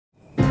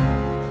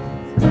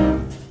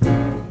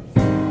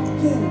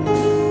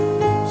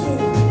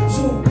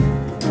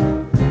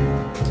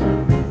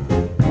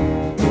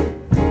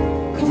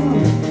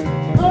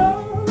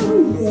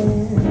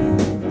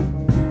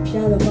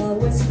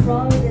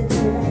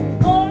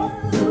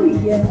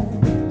yeah,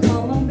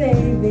 come on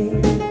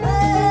baby.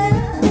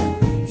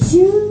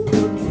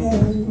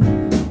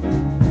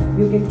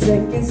 You can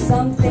drink in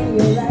something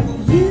you like.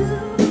 You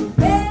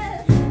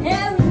can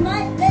every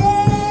night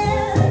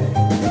there.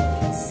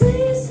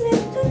 Say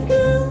little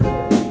girl,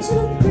 she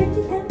look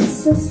pretty and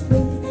so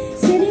sweet,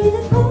 sitting in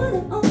the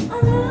corner of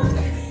our love.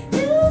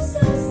 Feel so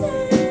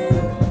sad.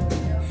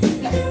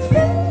 And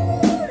you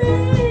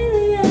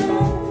really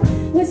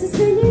are. Was a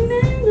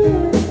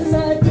sentimental as I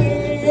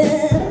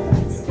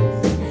guess.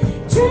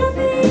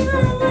 Driving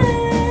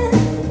away.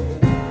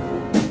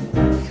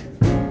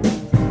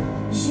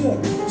 Shit,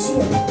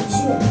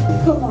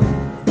 come on.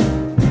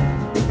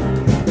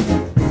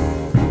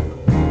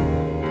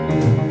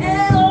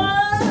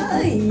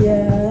 Oh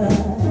yeah,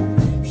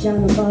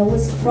 piano bar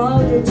was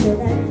crowded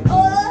tonight.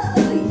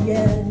 Oh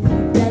yeah,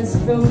 dance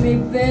for me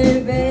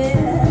baby.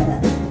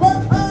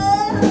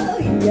 Oh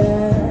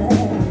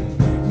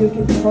yeah, you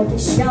can talk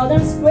and shout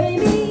and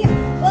scream.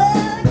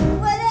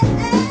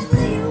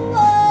 Whatever you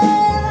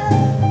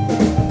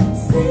want.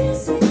 Say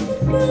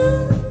sweet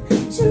girl,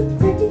 you're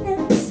pretty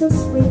and so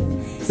sweet,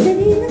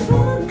 sitting in the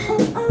corner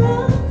of our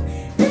love.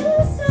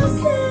 Feel so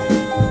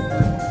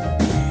sad.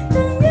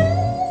 Then you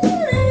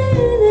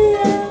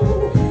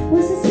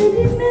was a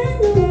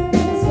sentimental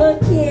for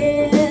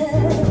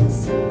kiss.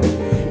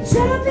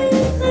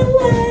 Driving my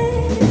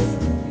ways.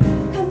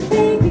 Come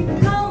baby,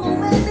 come on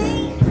with me.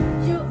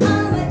 You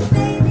are my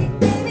baby,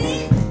 baby.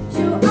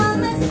 You are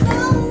my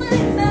soul, my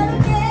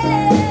melody.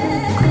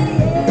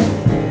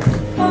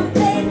 Come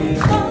baby,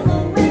 come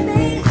on with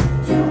me.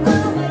 You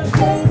are my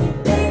baby,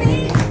 baby.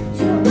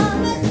 You are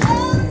my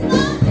soul,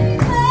 my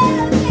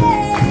melody.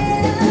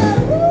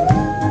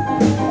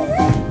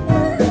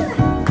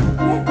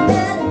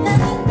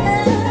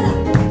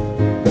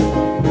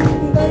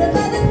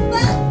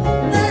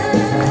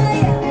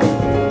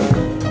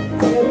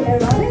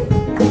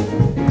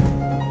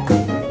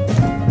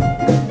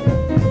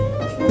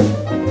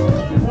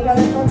 We're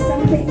gonna talk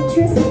something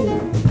interesting.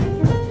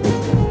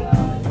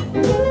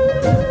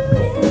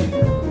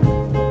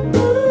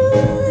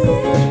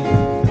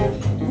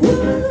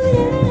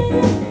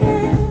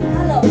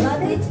 Hello,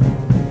 love it?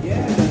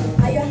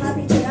 Yeah, Are you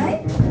happy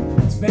tonight?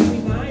 it's very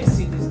nice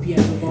in this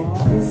piano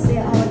bar. You see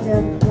all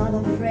the lot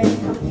of friends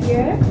come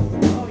here.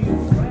 Oh,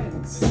 your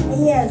friends.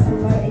 Yes, I'm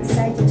very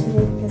excited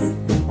today because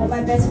all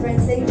my best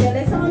friends sing here.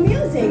 Let's our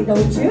music,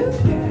 don't you?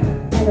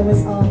 Yeah. And it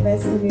was our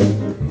best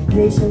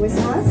musician with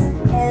us.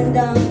 And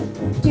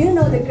do you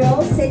know the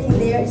girl sitting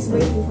there is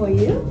waiting for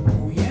you?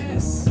 Oh,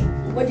 yes.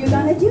 What you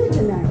gonna do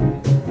tonight?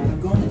 I'm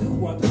gonna do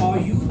what are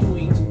you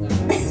doing tonight?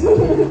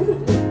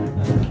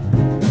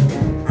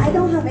 I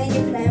don't have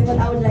any plan, but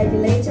I would like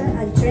later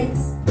and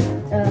drinks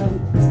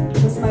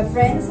with my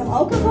friends, some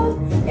alcohol,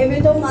 if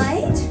you don't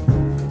mind.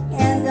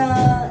 And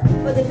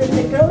but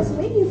the girl's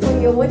waiting for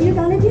you. What are you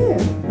gonna do?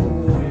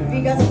 Oh, yeah.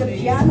 Because the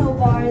piano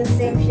bar is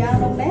the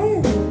piano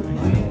man.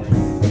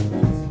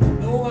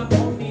 Yes. No, I'm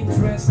only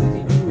interested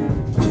in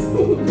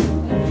you.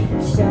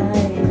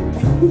 Shy.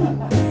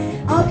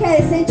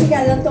 Okay, sit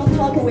together. Don't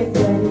talk with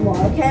you anymore.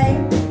 Okay.